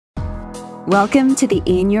Welcome to the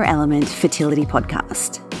In Your Element Fertility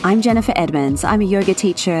Podcast. I'm Jennifer Edmonds. I'm a yoga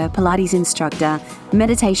teacher, Pilates instructor,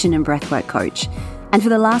 meditation and breathwork coach. And for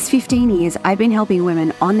the last 15 years, I've been helping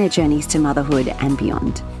women on their journeys to motherhood and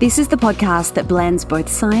beyond. This is the podcast that blends both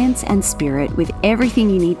science and spirit with everything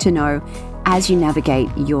you need to know as you navigate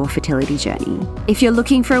your fertility journey. If you're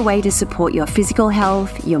looking for a way to support your physical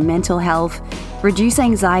health, your mental health, reduce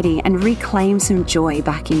anxiety, and reclaim some joy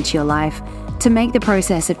back into your life to make the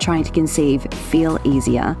process of trying to conceive feel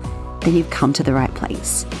easier, then you've come to the right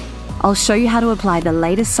place. I'll show you how to apply the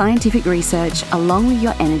latest scientific research along with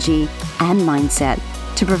your energy and mindset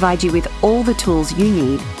to provide you with all the tools you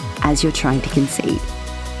need as you're trying to conceive.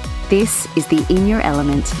 This is the In Your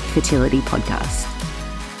Element Fertility Podcast.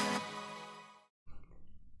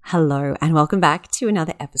 Hello, and welcome back to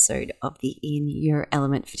another episode of the In Your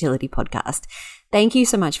Element Fertility Podcast. Thank you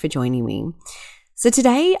so much for joining me. So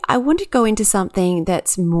today I want to go into something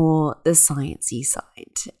that's more the sciencey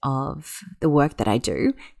side of the work that I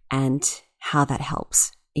do and how that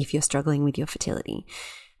helps if you're struggling with your fertility.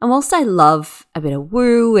 And whilst I love a bit of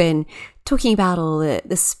woo and talking about all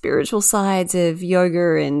the spiritual sides of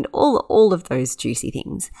yoga and all of those juicy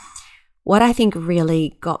things, what I think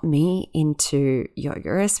really got me into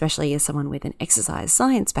yoga, especially as someone with an exercise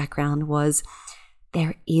science background, was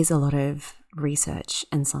there is a lot of research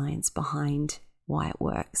and science behind why it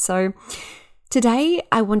works. So today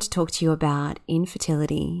I want to talk to you about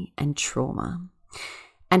infertility and trauma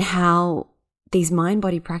and how these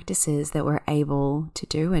mind-body practices that we're able to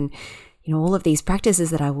do, and all of these practices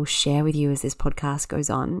that I will share with you as this podcast goes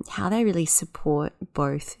on, how they really support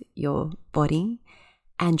both your body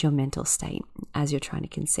and your mental state as you're trying to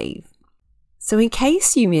conceive. So in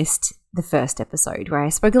case you missed the first episode where I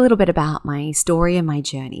spoke a little bit about my story and my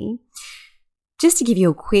journey, just to give you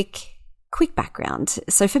a quick background.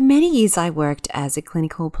 So for many years, I worked as a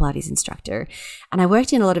clinical Pilates instructor, and I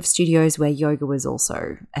worked in a lot of studios where yoga was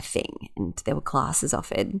also a thing and there were classes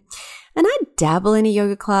offered. And I'd dabble in a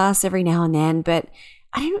yoga class every now and then, but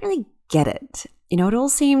I didn't really get it. It all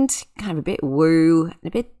seemed kind of a bit woo and a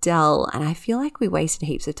bit dull, and I feel like we wasted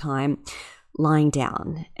heaps of time lying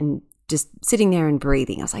down and just sitting there and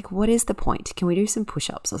breathing. I was like, what is the point? Can we do some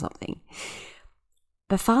push-ups or something?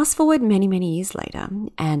 But fast forward many, many years later,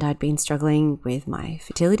 and I'd been struggling with my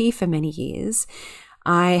fertility for many years.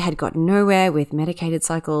 I had gotten nowhere with medicated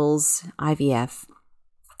cycles, IVF,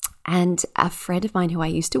 and a friend of mine who I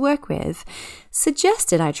used to work with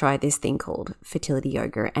suggested I try this thing called fertility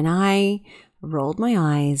yoga, and I rolled my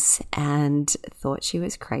eyes and thought she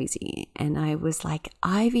was crazy. And I was like,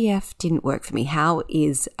 IVF didn't work for me. How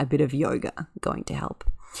is a bit of yoga going to help?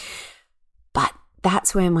 But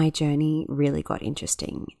that's where my journey really got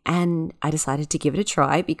interesting. And I decided to give it a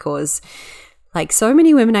try because, like so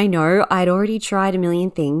many women I know, I'd already tried a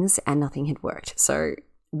million things and nothing had worked. So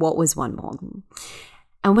what was one more?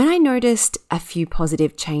 And when I noticed a few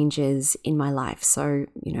positive changes in my life, so,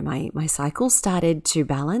 my cycle started to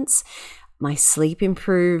balance, my sleep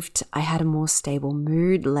improved, I had a more stable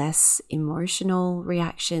mood, less emotional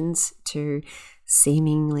reactions to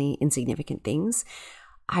seemingly insignificant things,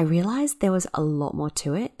 I realized there was a lot more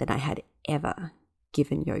to it than I had ever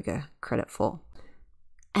given yoga credit for.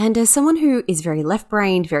 And as someone who is very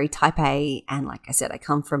left-brained, very type A, and like I said, I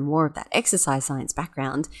come from more of that exercise science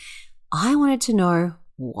background, I wanted to know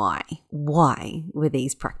why. Why were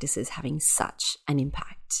these practices having such an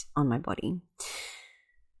impact on my body?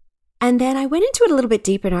 And then I went into it a little bit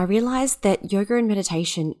deeper and I realized that yoga and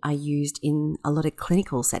meditation are used in a lot of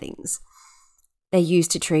clinical settings. They're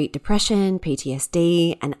used to treat depression,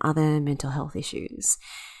 PTSD, and other mental health issues.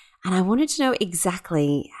 And I wanted to know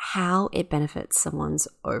exactly how it benefits someone's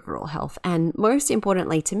overall health, and most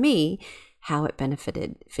importantly to me, how it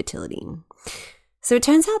benefited fertility. So it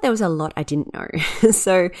turns out there was a lot I didn't know.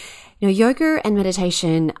 So, yoga and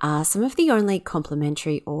meditation are some of the only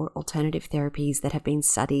complementary or alternative therapies that have been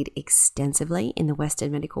studied extensively in the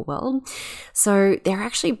Western medical world. So there are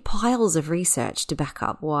actually piles of research to back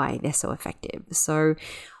up why they're so effective. So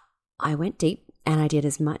I went deep and I did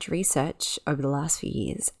as much research over the last few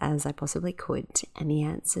years as I possibly could, and the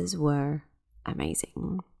answers were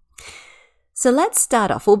amazing. So let's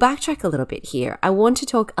start off. We'll backtrack a little bit here. I want to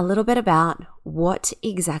talk a little bit about what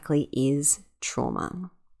exactly is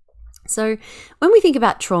trauma. So when we think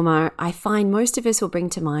about trauma, I find most of us will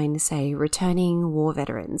bring to mind, say, returning war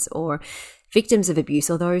veterans or victims of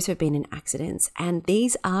abuse or those who have been in accidents. And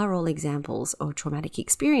these are all examples of traumatic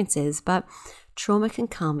experiences, but trauma can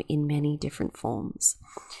come in many different forms.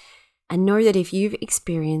 And know that if you've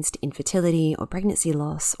experienced infertility or pregnancy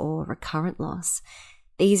loss or recurrent loss,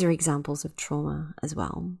 these are examples of trauma as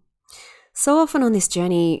well. So often on this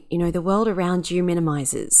journey, the world around you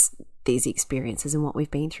minimizes these experiences and what we've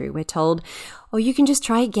been through. We're told, oh, you can just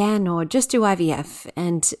try again or just do IVF.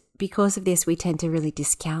 And because of this, we tend to really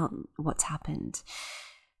discount what's happened.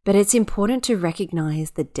 But it's important to recognize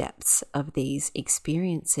the depths of these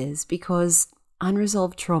experiences because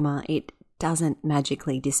unresolved trauma, it doesn't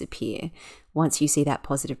magically disappear once you see that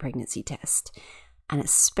positive pregnancy test, and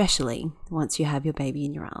especially once you have your baby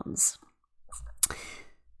in your arms.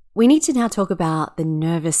 We need to now talk about the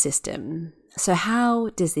nervous system. So how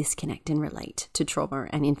does this connect and relate to trauma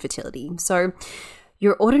and infertility? So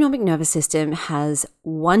your autonomic nervous system has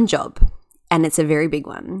one job, and it's a very big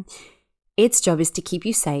one. Its job is to keep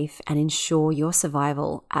you safe and ensure your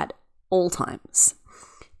survival at all times.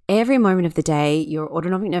 Every moment of the day, your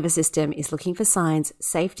autonomic nervous system is looking for signs,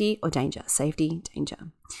 safety or danger, safety,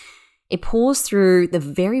 danger. It pulls through the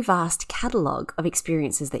very vast catalogue of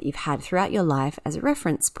experiences that you've had throughout your life as a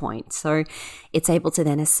reference point. So it's able to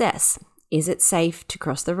then assess, is it safe to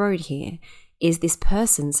cross the road here? Is this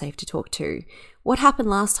person safe to talk to? What happened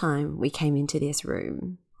last time we came into this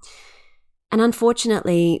room? And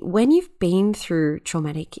unfortunately, when you've been through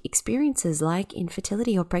traumatic experiences like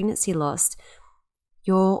infertility or pregnancy loss,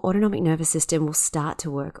 your autonomic nervous system will start to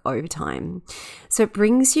work overtime. So it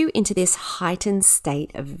brings you into this heightened state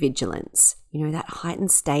of vigilance, that heightened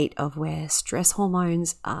state of where stress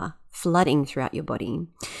hormones are flooding throughout your body.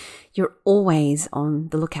 You're always on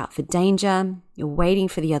the lookout for danger. You're waiting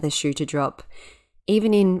for the other shoe to drop,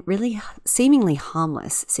 even in really seemingly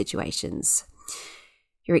harmless situations.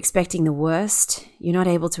 You're expecting the worst. You're not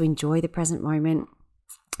able to enjoy the present moment.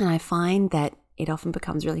 And I find that it often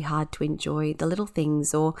becomes really hard to enjoy the little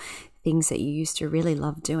things or things that you used to really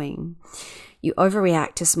love doing. You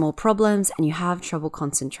overreact to small problems and you have trouble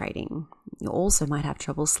concentrating. You also might have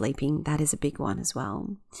trouble sleeping. That is a big one as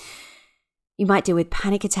well. You might deal with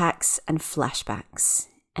panic attacks and flashbacks,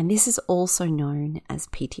 and this is also known as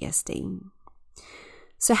PTSD.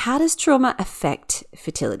 So how does trauma affect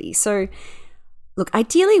fertility? So look,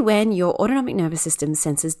 ideally when your autonomic nervous system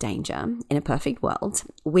senses danger in a perfect world,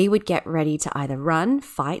 we would get ready to either run,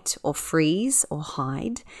 fight, or freeze or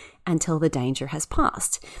hide until the danger has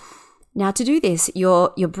passed. Now to do this,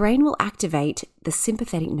 your brain will activate the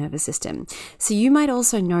sympathetic nervous system. So you might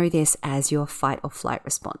also know this as your fight or flight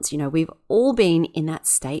response. We've all been in that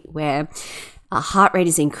state where our heart rate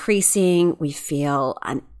is increasing, we feel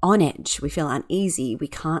on edge, we feel uneasy, we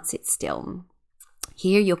can't sit still.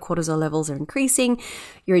 Here, your cortisol levels are increasing,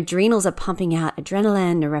 your adrenals are pumping out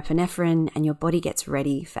adrenaline, norepinephrine, and your body gets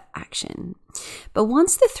ready for action. But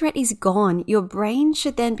once the threat is gone, your brain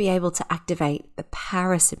should then be able to activate the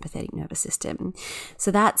parasympathetic nervous system. So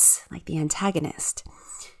that's like the antagonist.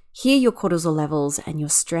 Here, your cortisol levels and your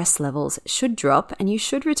stress levels should drop and you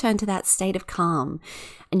should return to that state of calm.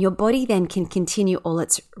 And your body then can continue all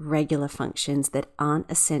its regular functions that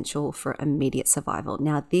aren't essential for immediate survival.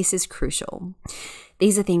 Now, this is crucial.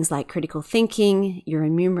 These are things like critical thinking, your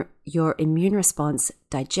immune response,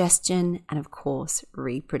 digestion, and of course,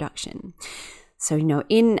 reproduction. So,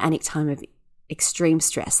 in any time of extreme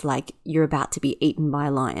stress, like you're about to be eaten by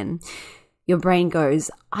a lion, your brain goes,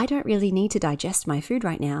 I don't really need to digest my food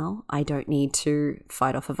right now. I don't need to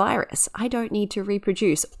fight off a virus. I don't need to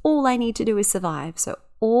reproduce. All I need to do is survive. So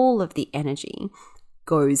all of the energy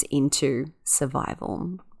goes into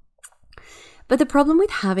survival. But the problem with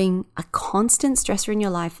having a constant stressor in your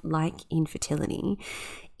life like infertility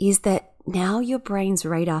is that now your brain's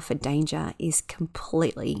radar for danger is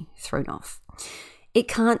completely thrown off. It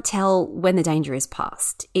can't tell when the danger is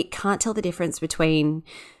past. It can't tell the difference between,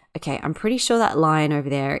 okay, I'm pretty sure that lion over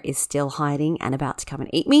there is still hiding and about to come and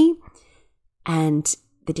eat me, and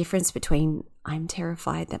the difference between I'm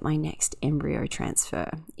terrified that my next embryo transfer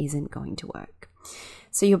isn't going to work.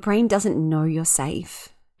 So your brain doesn't know you're safe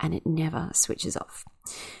and it never switches off.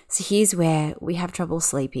 So here's where we have trouble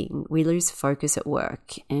sleeping. We lose focus at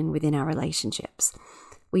work and within our relationships.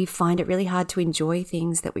 We find it really hard to enjoy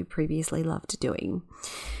things that we previously loved doing.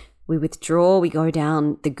 We withdraw, we go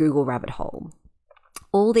down the Google rabbit hole.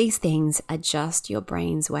 All these things are just your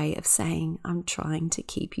brain's way of saying, I'm trying to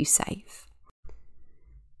keep you safe.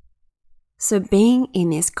 So being in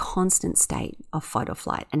this constant state of fight or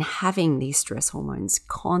flight and having these stress hormones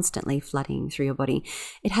constantly flooding through your body,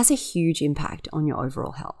 it has a huge impact on your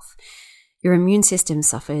overall health. Your immune system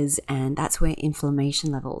suffers, and that's where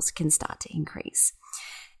inflammation levels can start to increase.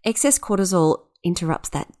 Excess cortisol interrupts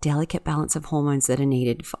that delicate balance of hormones that are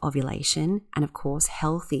needed for ovulation and, of course,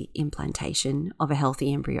 healthy implantation of a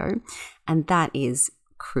healthy embryo. And that is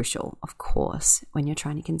crucial, of course, when you're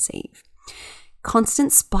trying to conceive.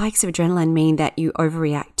 Constant spikes of adrenaline mean that you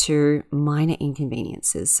overreact to minor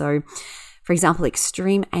inconveniences. So For example,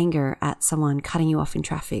 extreme anger at someone cutting you off in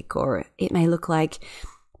traffic, or it may look like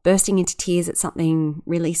bursting into tears at something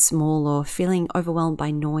really small, or feeling overwhelmed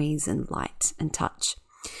by noise and light and touch.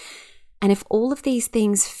 And if all of these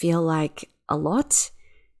things feel like a lot,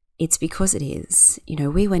 it's because it is.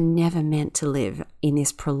 We were never meant to live in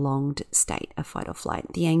this prolonged state of fight or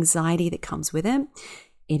flight. The anxiety that comes with it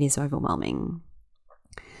is overwhelming.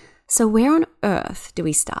 So where on earth do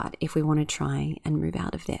we start if we want to try and move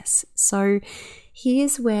out of this? So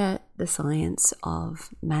here's where the science of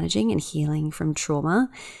managing and healing from trauma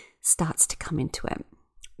starts to come into it.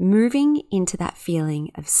 Moving into that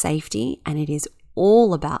feeling of safety, and it is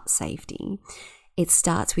all about safety, it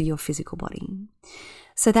starts with your physical body.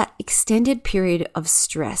 So that extended period of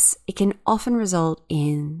stress, it can often result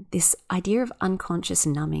in this idea of unconscious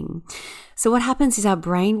numbing. So what happens is our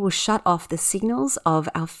brain will shut off the signals of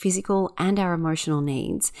our physical and our emotional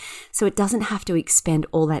needs, so it doesn't have to expend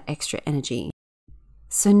all that extra energy.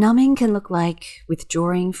 So numbing can look like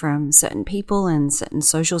withdrawing from certain people and certain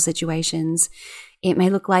social situations. It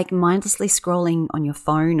may look like mindlessly scrolling on your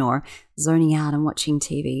phone or zoning out and watching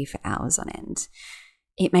TV for hours on end.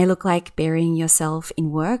 It may look like burying yourself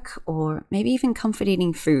in work, or maybe even comfort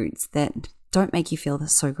eating foods that don't make you feel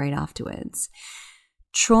so great afterwards.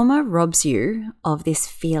 Trauma robs you of this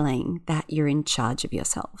feeling that you're in charge of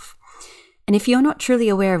yourself. And if you're not truly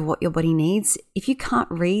aware of what your body needs, if you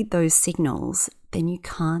can't read those signals, then you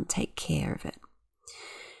can't take care of it.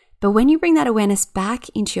 But when you bring that awareness back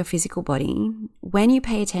into your physical body, when you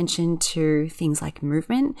pay attention to things like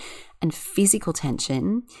movement and physical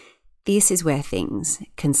tension, this is where things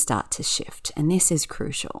can start to shift, and this is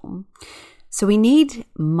crucial. So we need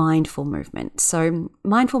mindful movement. So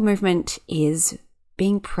mindful movement is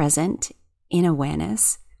being present in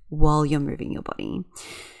awareness while you're moving your body.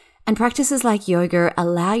 And practices like yoga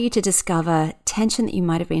allow you to discover tension that you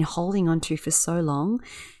might have been holding onto for so long,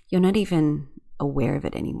 you're not even aware of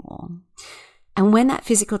it anymore. And when that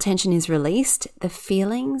physical tension is released, the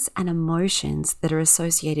feelings and emotions that are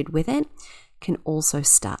associated with it can also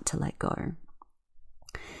start to let go.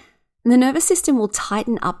 And the nervous system will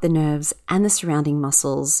tighten up the nerves and the surrounding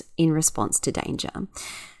muscles in response to danger.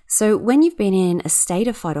 So when you've been in a state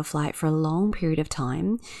of fight or flight for a long period of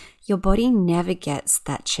time, your body never gets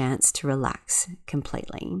that chance to relax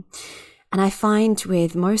completely. And I find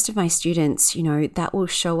with most of my students, that will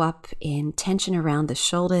show up in tension around the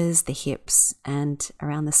shoulders, the hips, and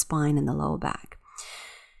around the spine and the lower back.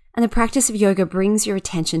 And the practice of yoga brings your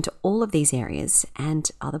attention to all of these areas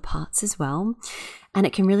and other parts as well. And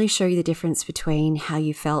it can really show you the difference between how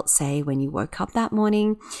you felt, say, when you woke up that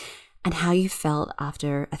morning and how you felt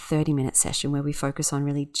after a 30-minute session where we focus on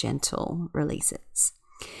really gentle releases.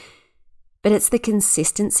 But it's the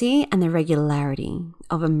consistency and the regularity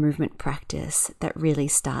of a movement practice that really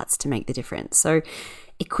starts to make the difference. So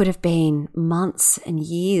it could have been months and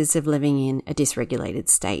years of living in a dysregulated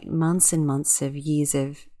state, months and months of years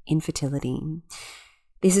of infertility.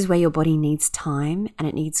 This is where your body needs time, and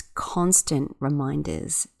it needs constant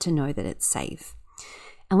reminders to know that it's safe.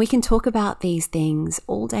 And we can talk about these things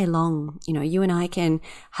all day long. You and I can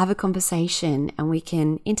have a conversation and we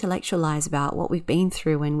can intellectualize about what we've been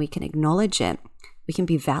through, and we can acknowledge it. We can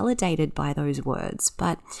be validated by those words,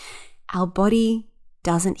 but our body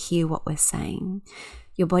doesn't hear what we're saying.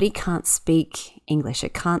 Your body can't speak English.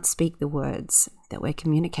 It can't speak the words that we're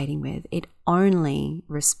communicating with. It only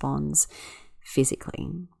responds physically.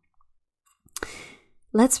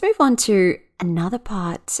 Let's move on to another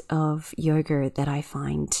part of yoga that I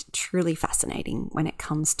find truly fascinating when it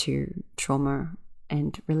comes to trauma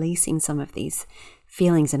and releasing some of these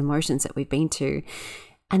feelings and emotions that we've been to,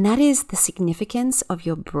 and that is the significance of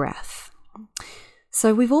your breath.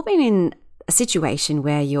 So we've all been in a situation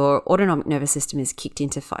where your autonomic nervous system is kicked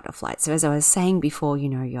into fight or flight. So as I was saying before,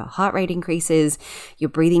 your heart rate increases, you're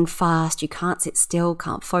breathing fast, you can't sit still,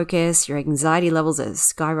 can't focus, your anxiety levels are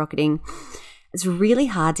skyrocketing. It's really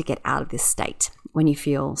hard to get out of this state when you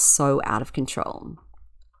feel so out of control,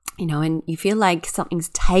 and you feel like something's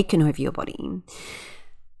taken over your body.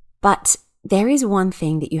 But there is one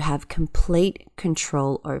thing that you have complete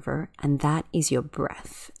control over, and that is your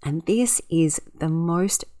breath. And this is the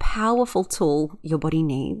most powerful tool your body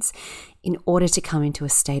needs in order to come into a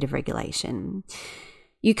state of regulation.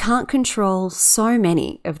 You can't control so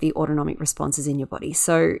many of the autonomic responses in your body.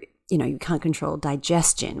 So, you can't control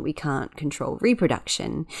digestion, we can't control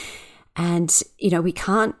reproduction, and, we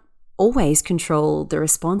can't always control the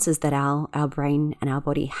responses that our brain and our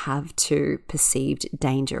body have to perceived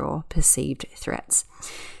danger or perceived threats.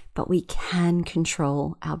 But we can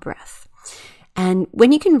control our breath. And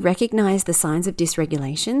when you can recognize the signs of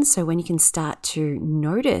dysregulation, so when you can start to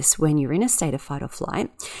notice when you're in a state of fight or flight,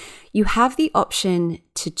 you have the option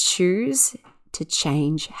to choose to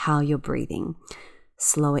change how you're breathing.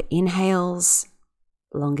 Slower inhales,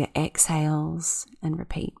 longer exhales, and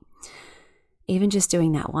repeat. Even just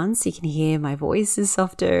doing that once, you can hear my voice is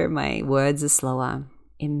softer, my words are slower.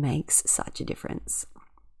 It makes such a difference.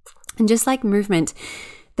 And just like movement,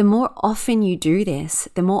 the more often you do this,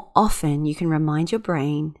 the more often you can remind your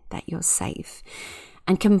brain that you're safe.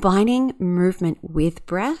 And combining movement with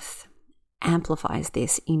breath amplifies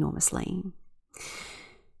this enormously.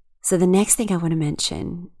 So the next thing I want to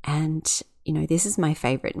mention, and this is my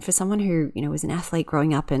favorite, and for someone who, was an athlete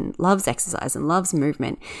growing up and loves exercise and loves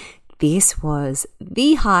movement, this was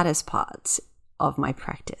the hardest part of my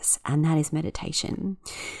practice, and that is meditation.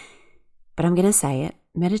 But I'm going to say it,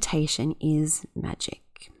 meditation is magic.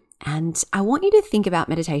 And I want you to think about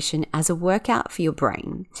meditation as a workout for your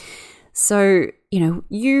brain. So,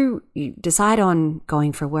 you decide on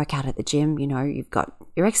going for a workout at the gym, you've got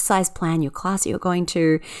your exercise plan, your class that you're going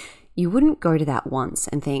to. You wouldn't go to that once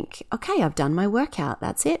and think, okay, I've done my workout.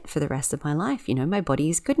 That's it for the rest of my life. My body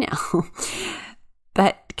is good now.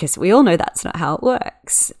 But because we all know that's not how it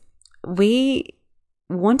works. We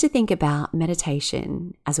want to think about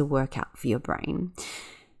meditation as a workout for your brain.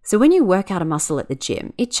 So when you work out a muscle at the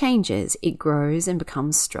gym, it changes, it grows and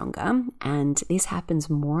becomes stronger. And this happens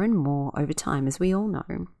more and more over time, as we all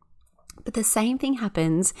know. But the same thing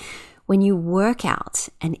happens when you work out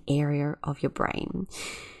an area of your brain.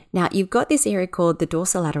 Now, you've got this area called the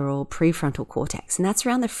dorsolateral prefrontal cortex, and that's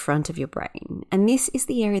around the front of your brain. And this is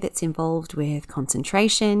the area that's involved with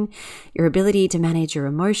concentration, your ability to manage your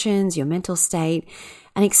emotions, your mental state,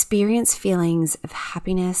 and experience feelings of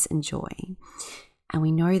happiness and joy. And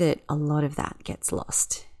we know that a lot of that gets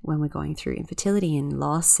lost when we're going through infertility and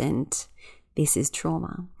loss, and this is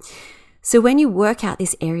trauma. So when you work out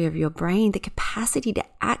this area of your brain, the capacity to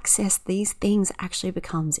access these things actually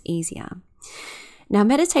becomes easier. Now,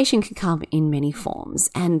 meditation can come in many forms,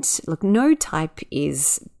 and look, no type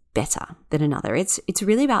is better than another. It's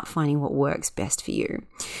really about finding what works best for you.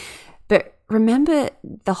 But remember,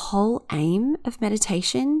 the whole aim of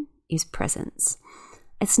meditation is presence.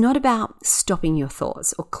 It's not about stopping your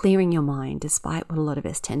thoughts or clearing your mind, despite what a lot of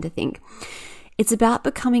us tend to think. It's about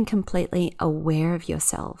becoming completely aware of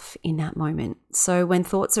yourself in that moment. So when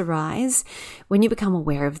thoughts arise, when you become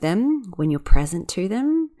aware of them, when you're present to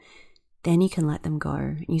them, then you can let them go.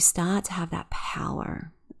 And you start to have that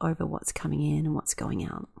power over what's coming in and what's going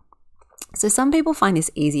out. So some people find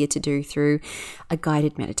this easier to do through a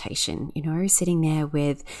guided meditation, sitting there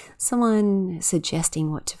with someone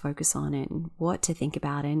suggesting what to focus on and what to think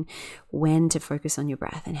about and when to focus on your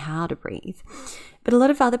breath and how to breathe. But a lot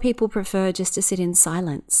of other people prefer just to sit in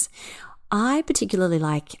silence. I particularly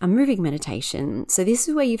like a moving meditation. So this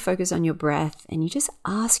is where you focus on your breath and you just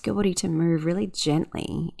ask your body to move really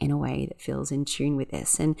gently in a way that feels in tune with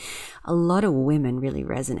this. And a lot of women really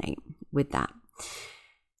resonate with that.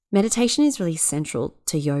 Meditation is really central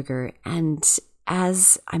to yoga, and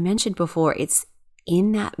as I mentioned before, it's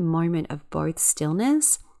in that moment of both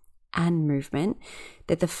stillness and movement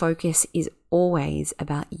that the focus is always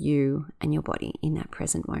about you and your body in that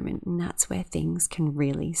present moment, and that's where things can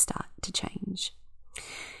really start to change.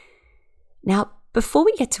 Now, before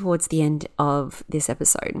we get towards the end of this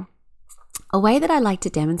episode, a way that I like to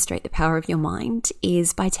demonstrate the power of your mind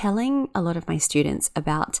is by telling a lot of my students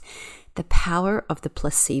about the power of the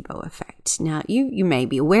placebo effect. Now, you may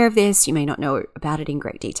be aware of this, you may not know about it in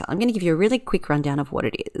great detail. I'm going to give you a really quick rundown of what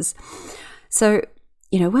it is. So,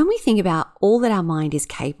 when we think about all that our mind is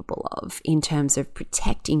capable of in terms of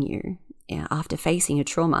protecting you after facing a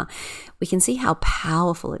trauma, we can see how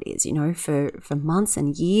powerful it is. For months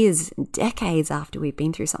and years, and decades after we've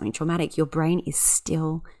been through something traumatic, your brain is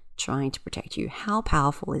still trying to protect you. How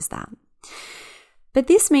powerful is that? But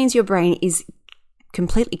this means your brain is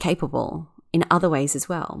completely capable in other ways as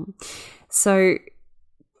well. So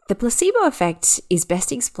the placebo effect is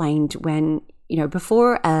best explained when,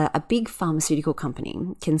 before a big pharmaceutical company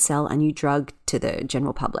can sell a new drug to the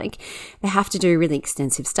general public, they have to do really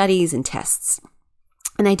extensive studies and tests.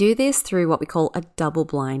 And they do this through what we call a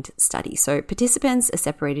double-blind study. So participants are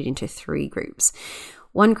separated into 3 groups.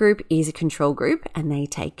 One group is a control group and they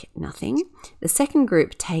take nothing. The second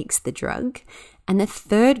group takes the drug and the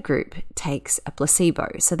third group takes a placebo.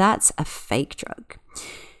 So that's a fake drug.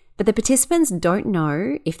 But the participants don't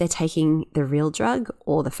know if they're taking the real drug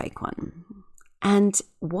or the fake one. And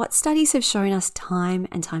what studies have shown us time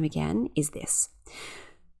and time again is this.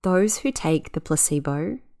 Those who take the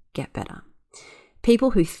placebo get better.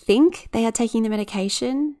 People who think they are taking the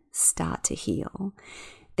medication start to heal,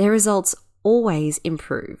 their results always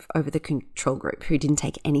improve over the control group who didn't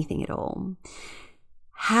take anything at all.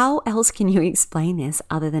 How else can you explain this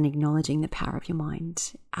other than acknowledging the power of your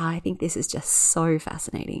mind? I think this is just so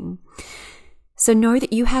fascinating. So know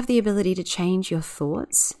that you have the ability to change your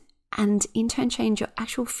thoughts and in turn change your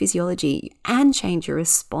actual physiology and change your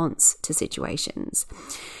response to situations.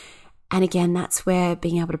 And again, that's where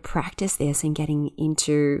being able to practice this and getting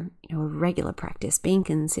into a regular practice, being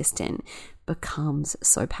consistent, becomes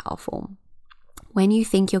so powerful. When you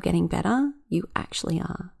think you're getting better, you actually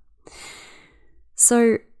are.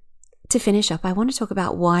 So to finish up, I want to talk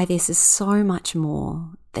about why this is so much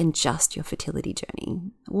more than just your fertility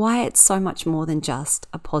journey, why it's so much more than just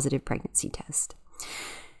a positive pregnancy test.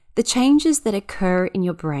 The changes that occur in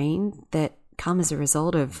your brain that come as a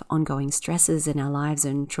result of ongoing stresses in our lives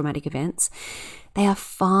and traumatic events, they are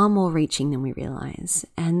far more reaching than we realize.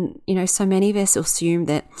 And, so many of us assume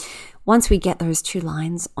that once we get those 2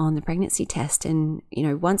 lines on the pregnancy test and,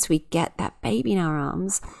 once we get that baby in our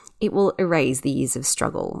arms, it will erase the years of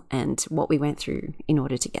struggle and what we went through in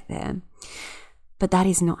order to get there. But that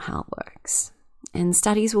is not how it works. And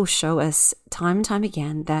studies will show us time and time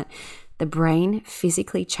again that the brain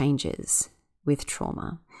physically changes with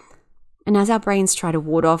trauma. And as our brains try to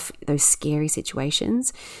ward off those scary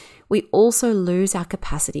situations, we also lose our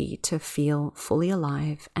capacity to feel fully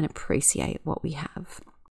alive and appreciate what we have.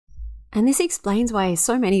 And this explains why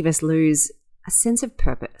so many of us lose a sense of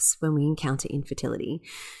purpose when we encounter infertility.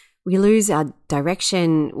 We lose our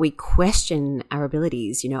direction, we question our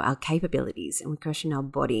abilities, our capabilities, and we question our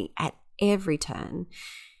body at every turn.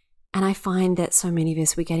 And I find that so many of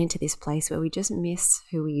us, we get into this place where we just miss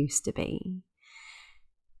who we used to be.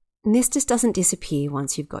 And this just doesn't disappear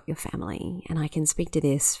once you've got your family. And I can speak to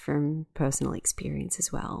this from personal experience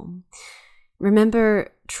as well.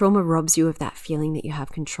 Remember, trauma robs you of that feeling that you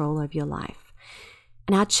have control over your life.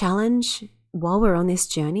 And our challenge while we're on this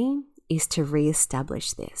journey is to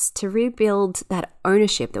reestablish this, to rebuild that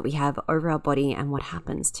ownership that we have over our body and what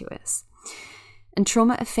happens to us. And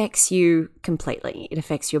trauma affects you completely. It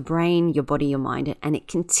affects your brain, your body, your mind, and it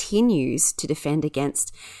continues to defend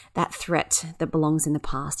against that threat that belongs in the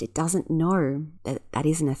past. It doesn't know that that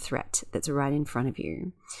isn't a threat that's right in front of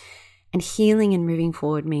you. And healing and moving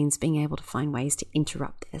forward means being able to find ways to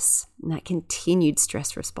interrupt this and that continued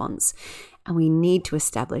stress response. And we need to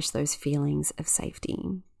establish those feelings of safety.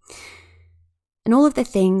 And all of the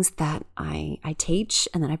things that I teach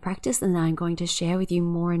and that I practice and that I'm going to share with you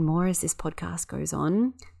more and more as this podcast goes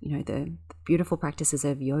on, the beautiful practices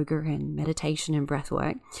of yoga and meditation and breath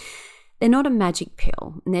work, they're not a magic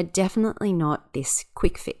pill. And they're definitely not this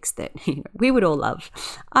quick fix that we would all love,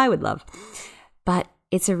 I would love. But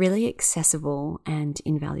it's a really accessible and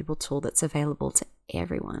invaluable tool that's available to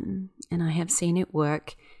everyone. And I have seen it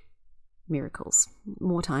work miracles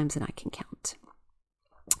more times than I can count.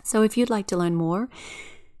 So if you'd like to learn more,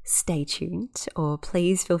 stay tuned, or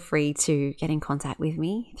please feel free to get in contact with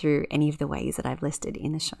me through any of the ways that I've listed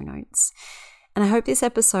in the show notes. And I hope this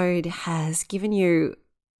episode has given you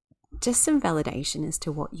just some validation as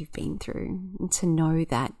to what you've been through, and to know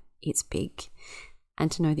that it's big, and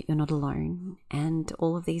to know that you're not alone, and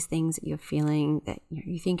all of these things that you're feeling, that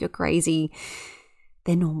you think you're crazy,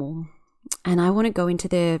 they're normal. And I want to go into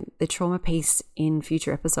the trauma piece in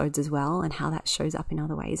future episodes as well, and how that shows up in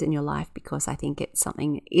other ways in your life, because I think it's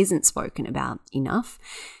something that isn't spoken about enough,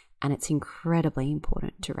 and it's incredibly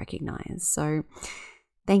important to recognize. So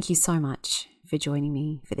thank you so much for joining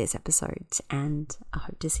me for this episode, and I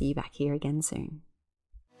hope to see you back here again soon.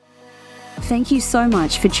 Thank you so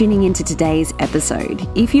much for tuning into today's episode.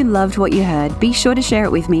 If you loved what you heard, be sure to share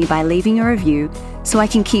it with me by leaving a review so I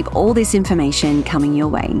can keep all this information coming your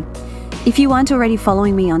way. If you aren't already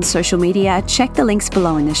following me on social media, check the links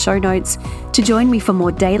below in the show notes to join me for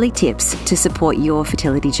more daily tips to support your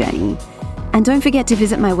fertility journey. And don't forget to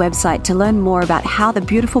visit my website to learn more about how the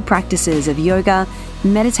beautiful practices of yoga,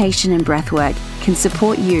 meditation, and breathwork can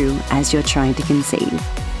support you as you're trying to conceive.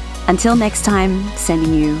 Until next time,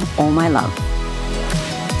 sending you all my love.